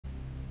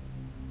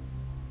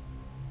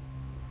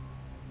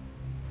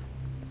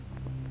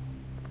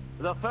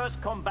The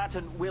first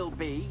combatant will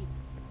be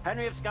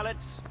Henry of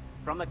Skalitz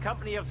from the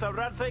company of Sir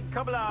Radzig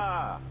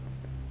Kobyla.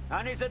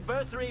 And his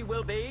adversary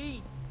will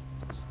be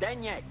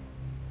Zdeněk,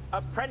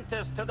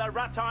 apprentice to the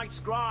rat-eyed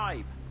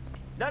scribe.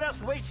 Let us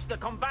wish the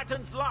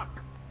combatants luck.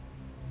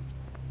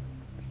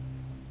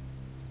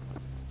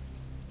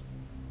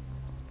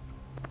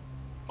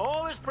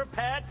 All is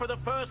prepared for the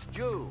first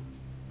duel.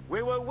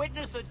 We will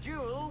witness a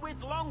duel with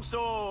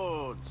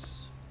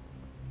longswords.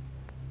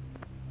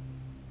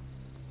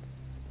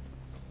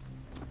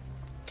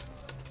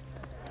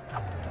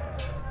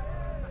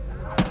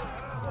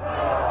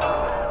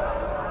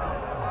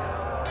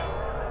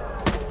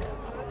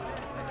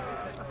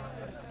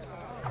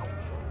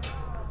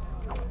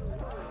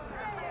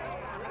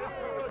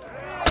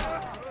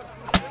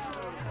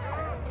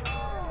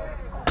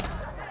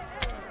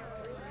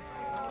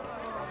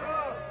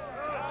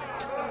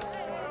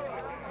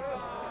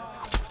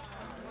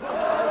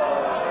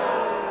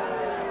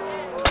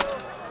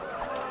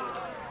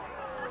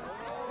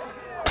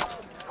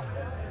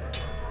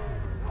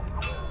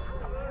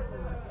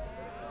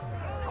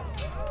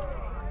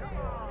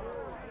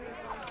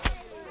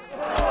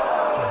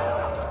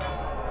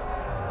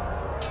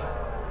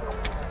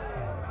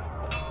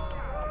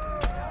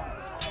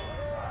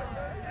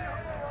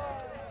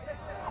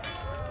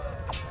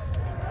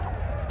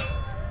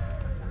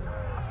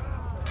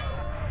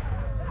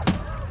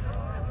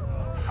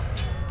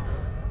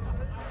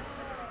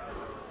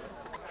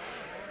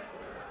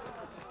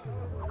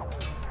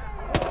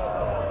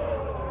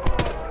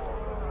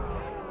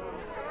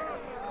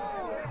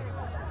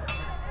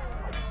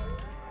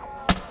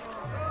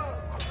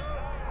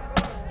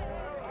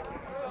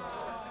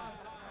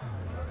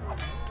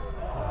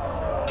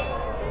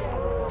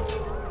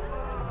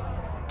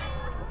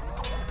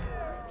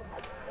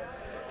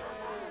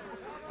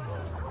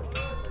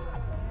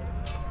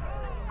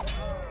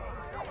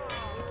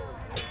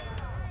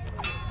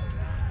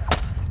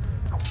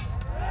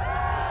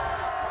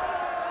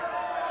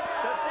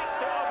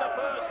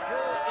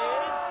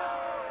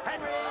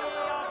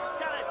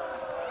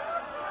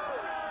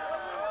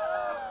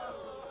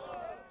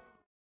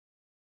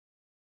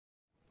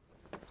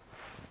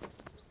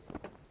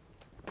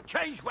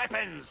 Change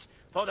weapons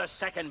for the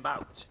second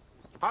bout.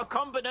 Our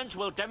combatants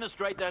will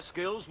demonstrate their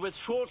skills with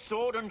short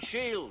sword and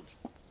shield.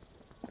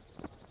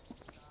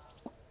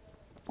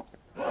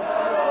 And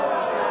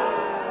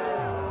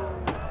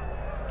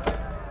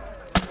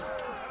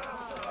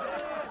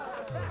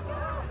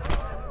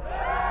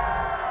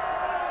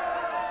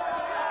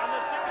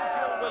the second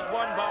duel was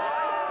won by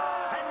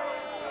Henry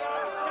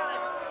of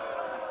Skalitz.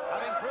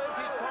 Having proved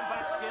his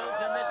combat skills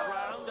in this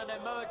round and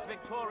emerged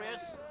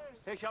victorious,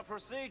 he shall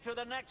proceed to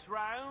the next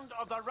round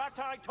of the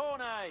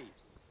Tourney.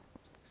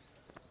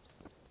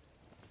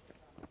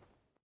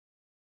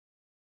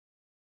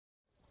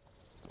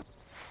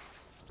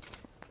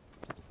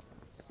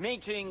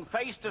 Meeting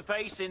face to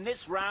face in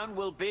this round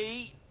will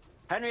be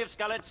Henry of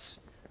Skalitz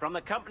from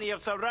the company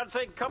of Sir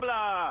Radzig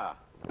Kobyla.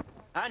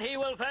 And he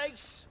will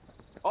face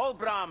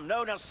Olbram,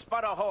 known as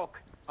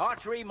Sparrowhawk,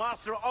 archery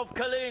master of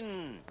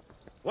Kalin.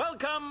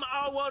 Welcome,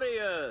 our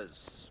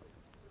warriors.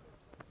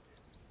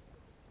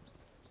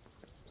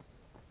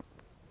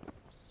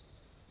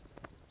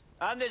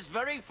 And this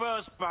very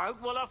first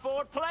bout will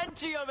afford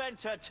plenty of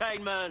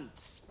entertainment.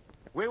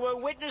 We will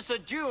witness a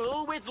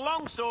duel with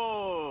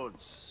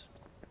longswords.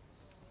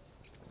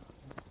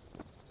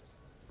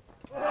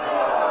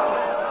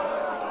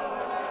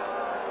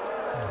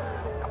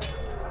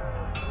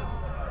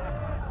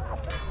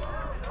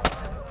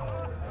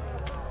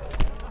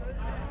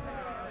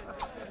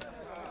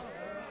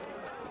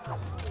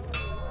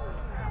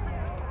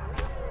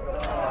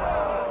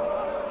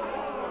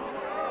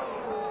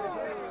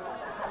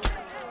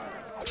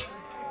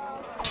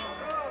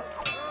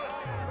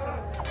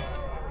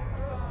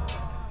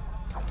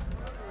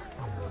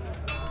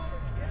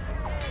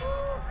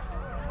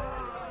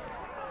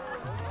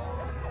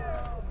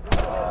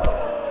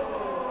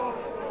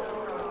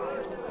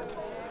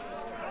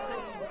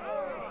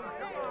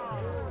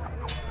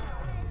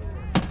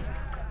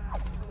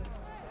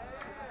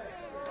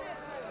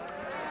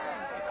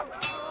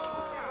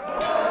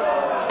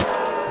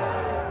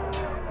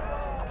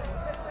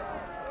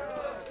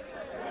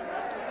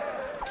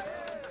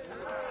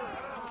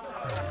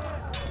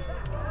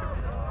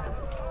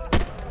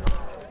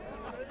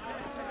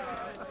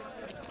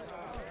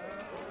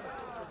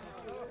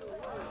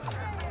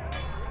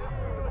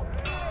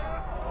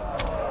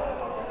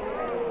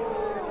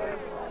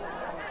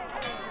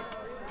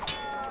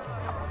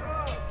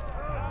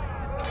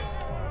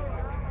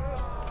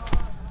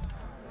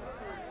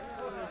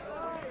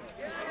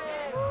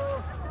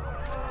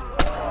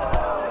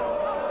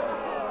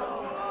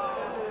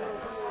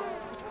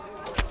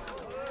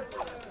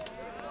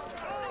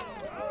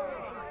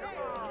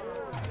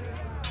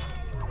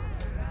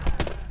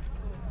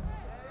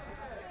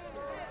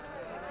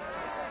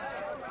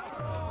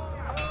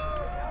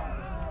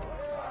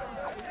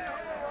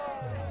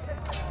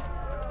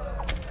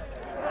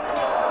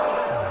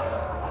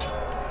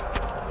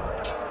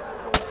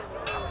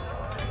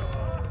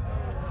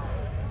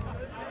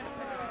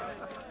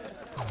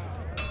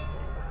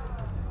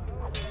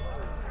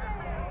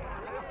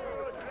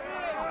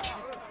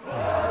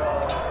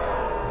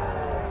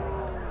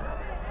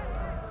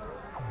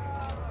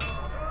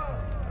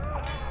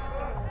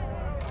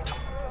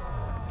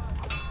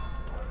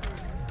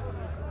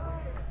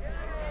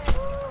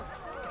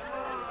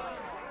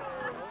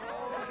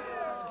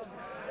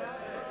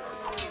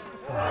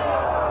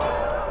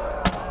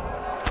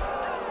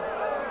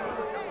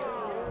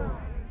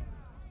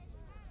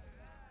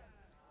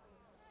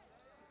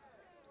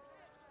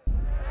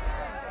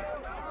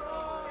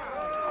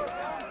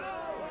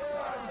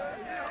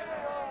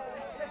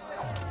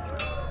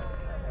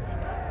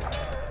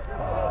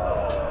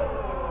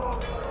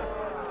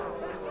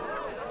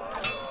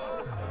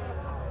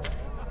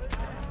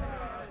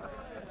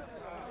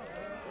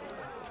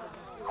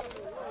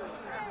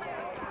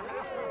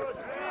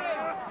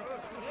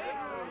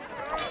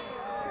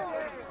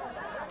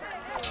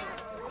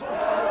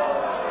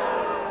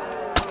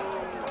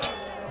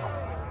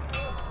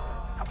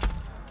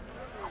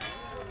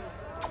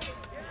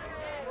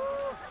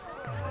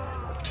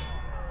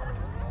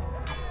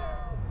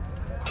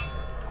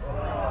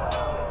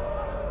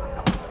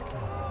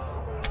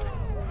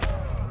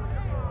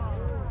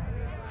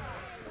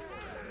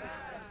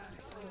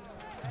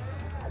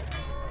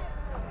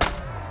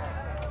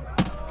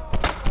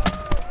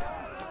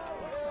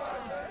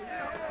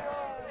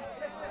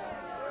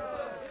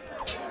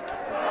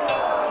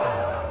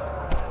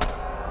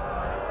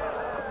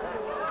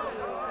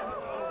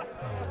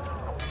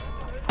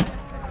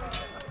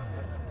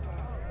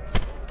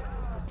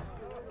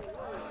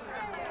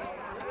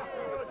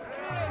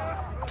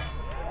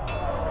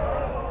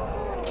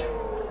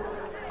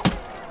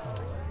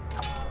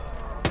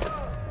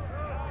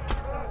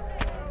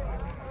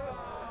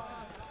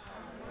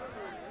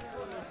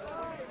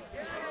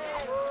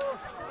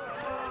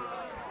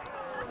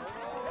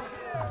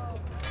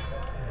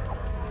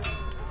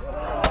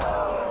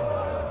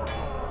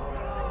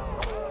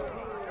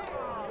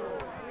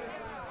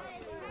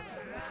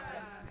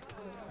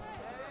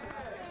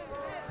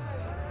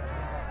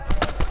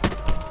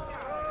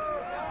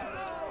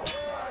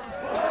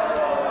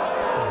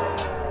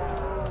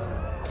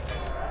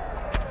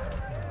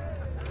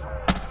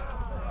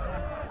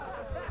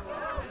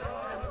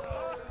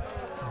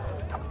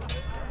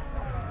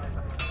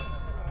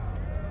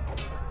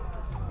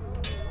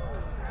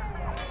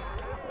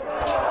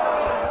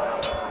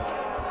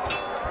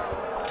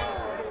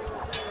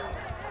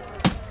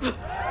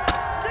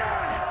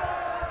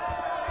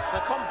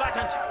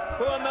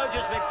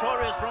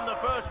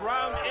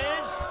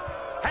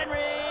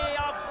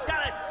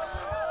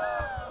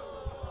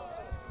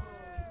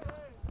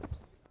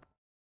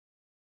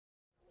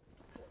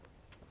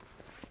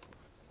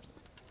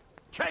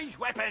 change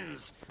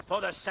weapons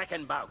for the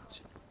second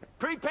bout.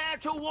 Prepare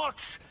to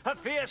watch a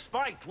fierce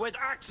fight with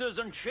axes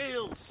and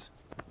shields.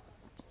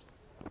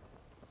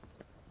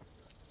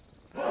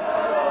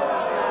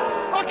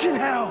 Fucking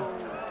hell!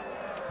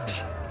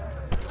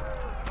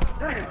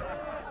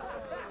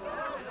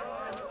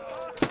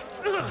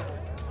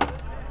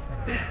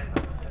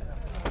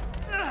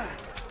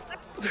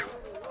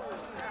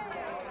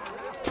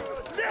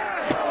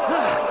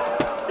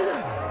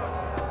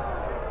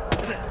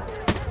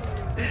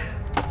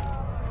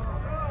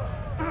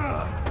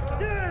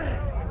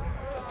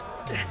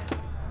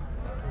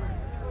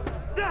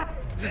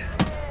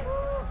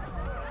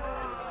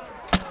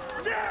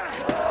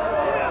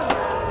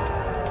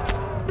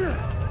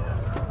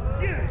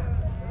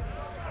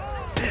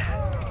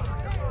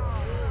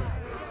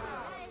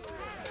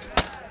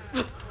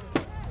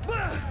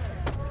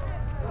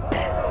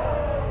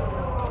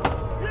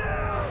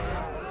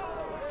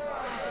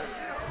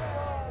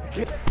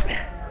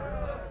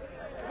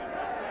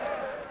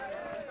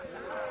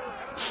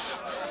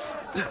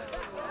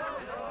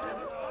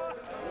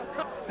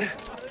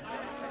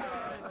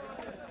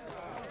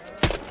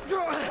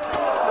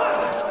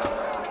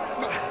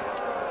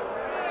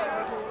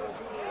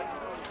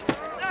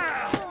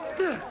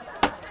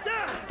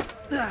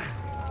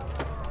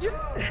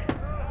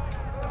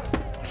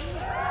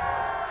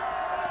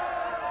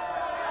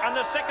 And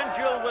the second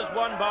duel was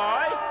won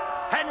by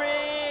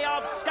Henry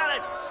of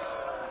Skalitz.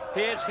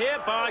 He is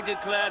hereby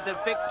declared the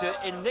victor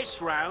in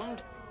this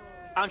round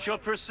and shall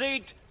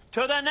proceed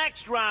to the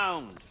next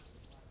round.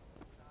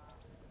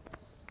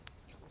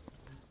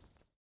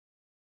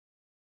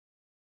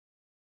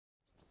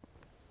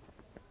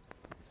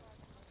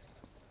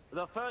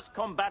 The first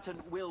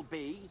combatant will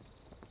be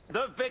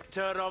the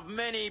victor of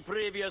many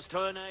previous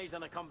tourneys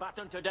and a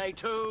combatant today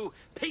too,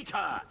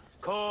 Peter,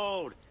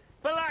 called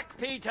Black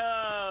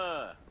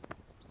Peter.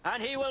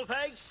 And he will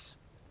face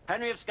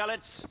Henry of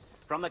Skalitz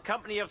from the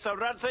company of Sir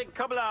Radzig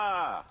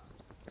Kobyla.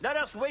 Let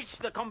us wish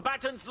the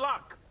combatants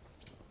luck.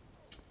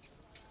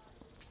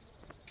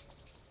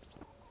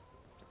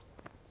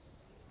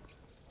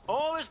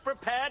 All is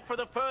prepared for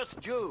the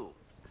first duel.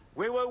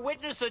 We will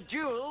witness a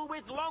duel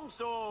with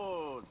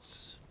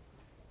longswords.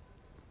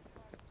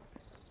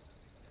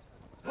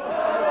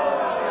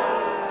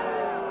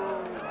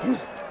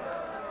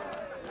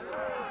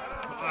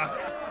 Fuck.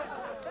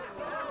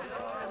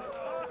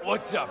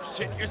 What's up,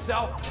 shit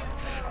yourself?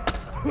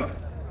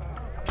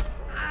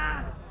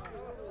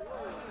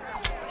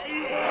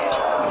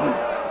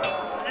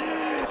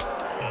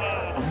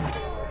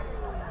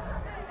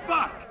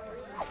 Fuck!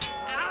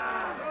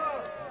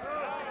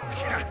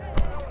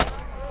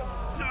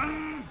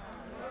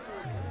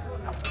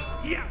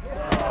 Yeah.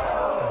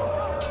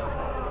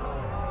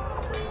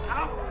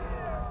 Ow.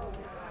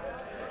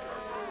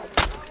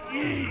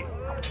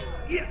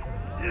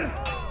 Yeah.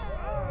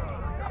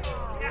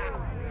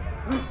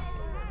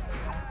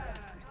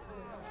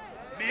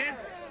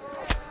 Missed.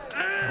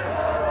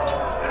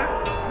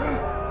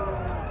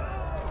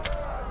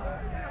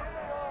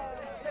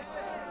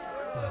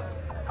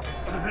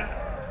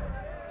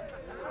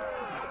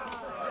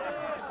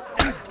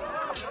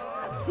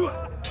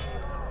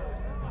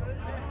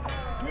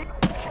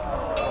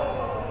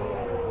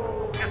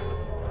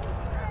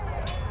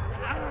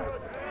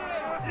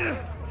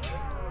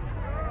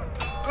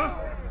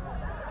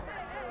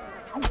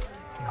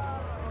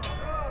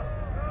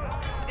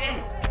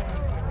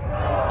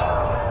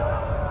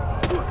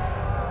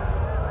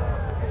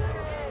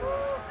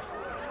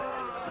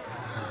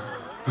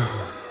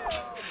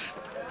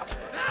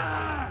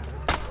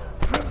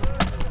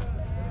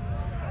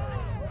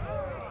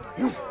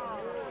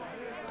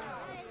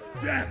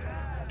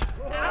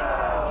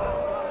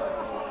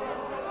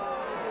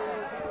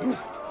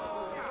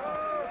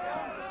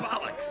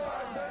 Bollocks!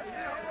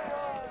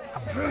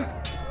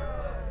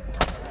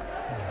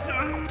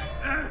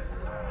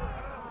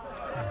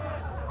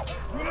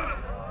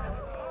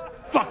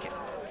 Fuck it!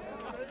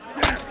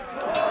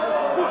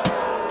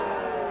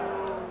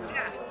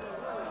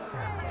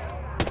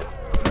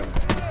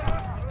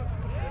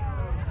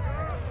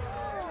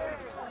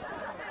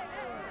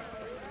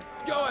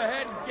 Go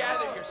ahead and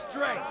gather your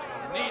strength.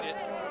 You need it.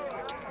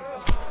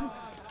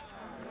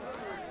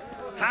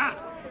 Ha!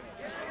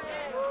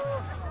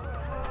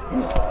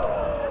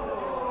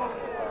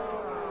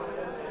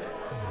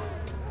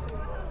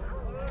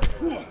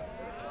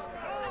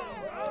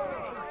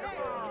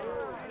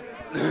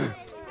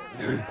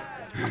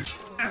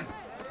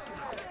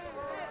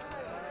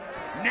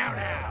 Now.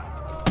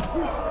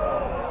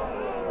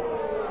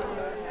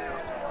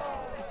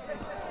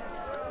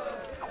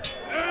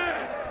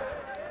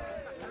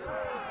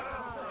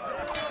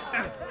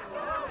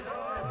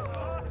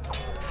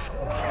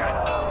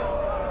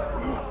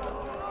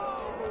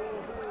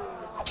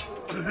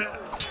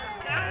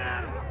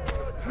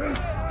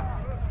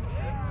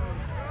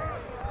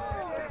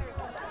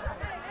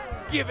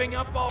 Giving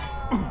up all...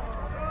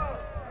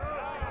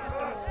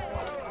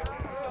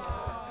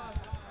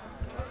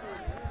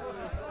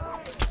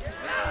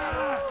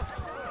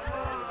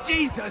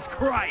 Jesus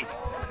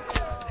Christ!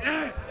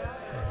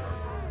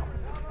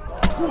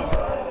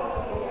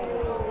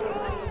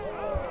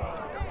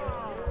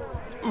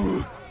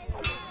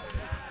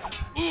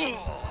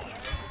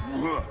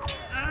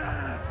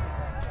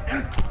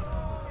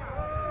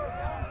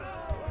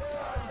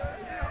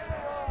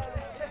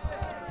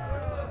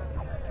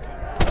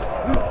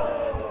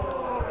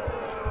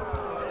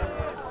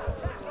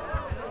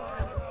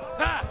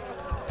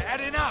 Had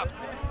enough.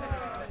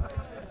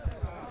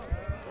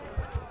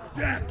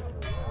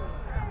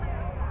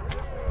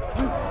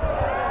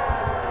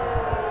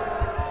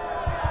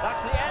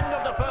 That's the end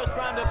of the first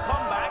round of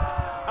combat,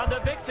 and the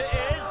victor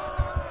is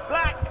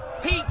Black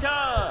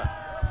Peter.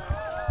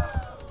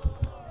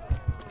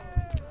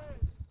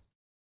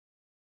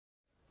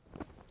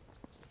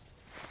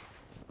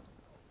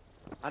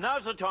 And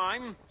now's the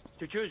time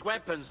to choose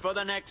weapons for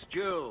the next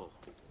duel.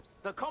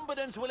 The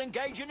combatants will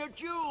engage in a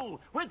duel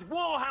with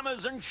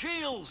warhammers and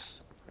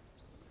shields.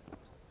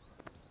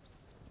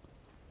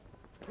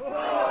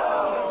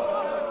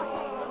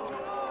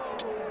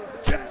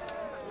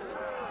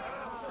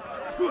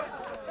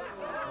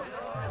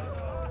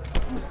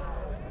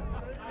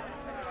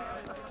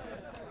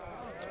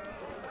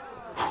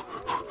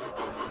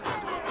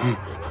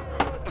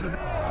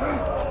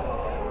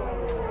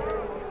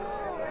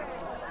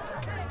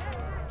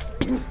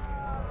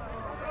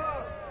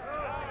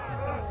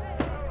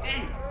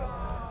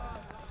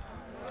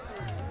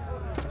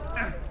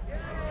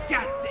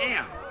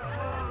 Goddamn!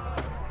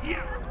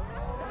 Yeah.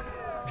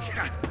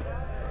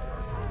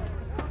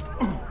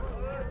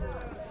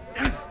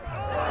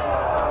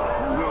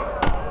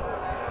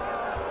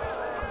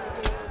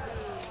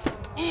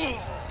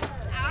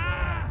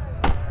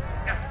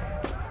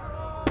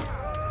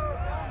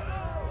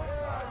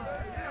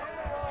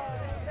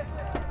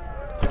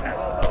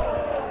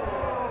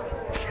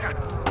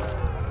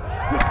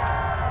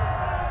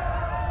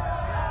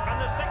 And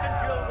the second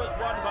duel was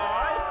won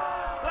by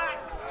Black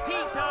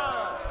Peter.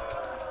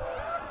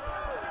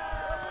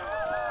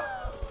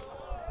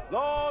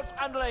 Lords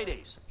and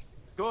ladies,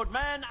 good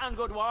men and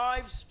good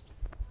wives,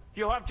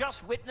 you have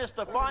just witnessed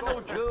the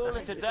final duel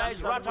in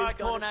today's Ratai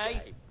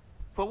Tourney,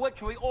 for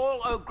which we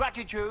all owe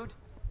gratitude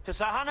to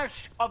Sir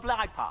Hanush of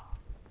Laipa.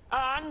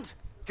 And,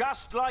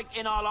 just like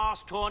in our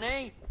last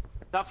tourney,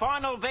 the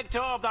final victor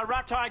of the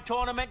Ratai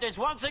tournament is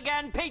once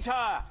again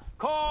Peter,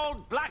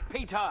 called Black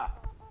Peter.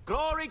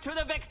 Glory to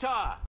the victor!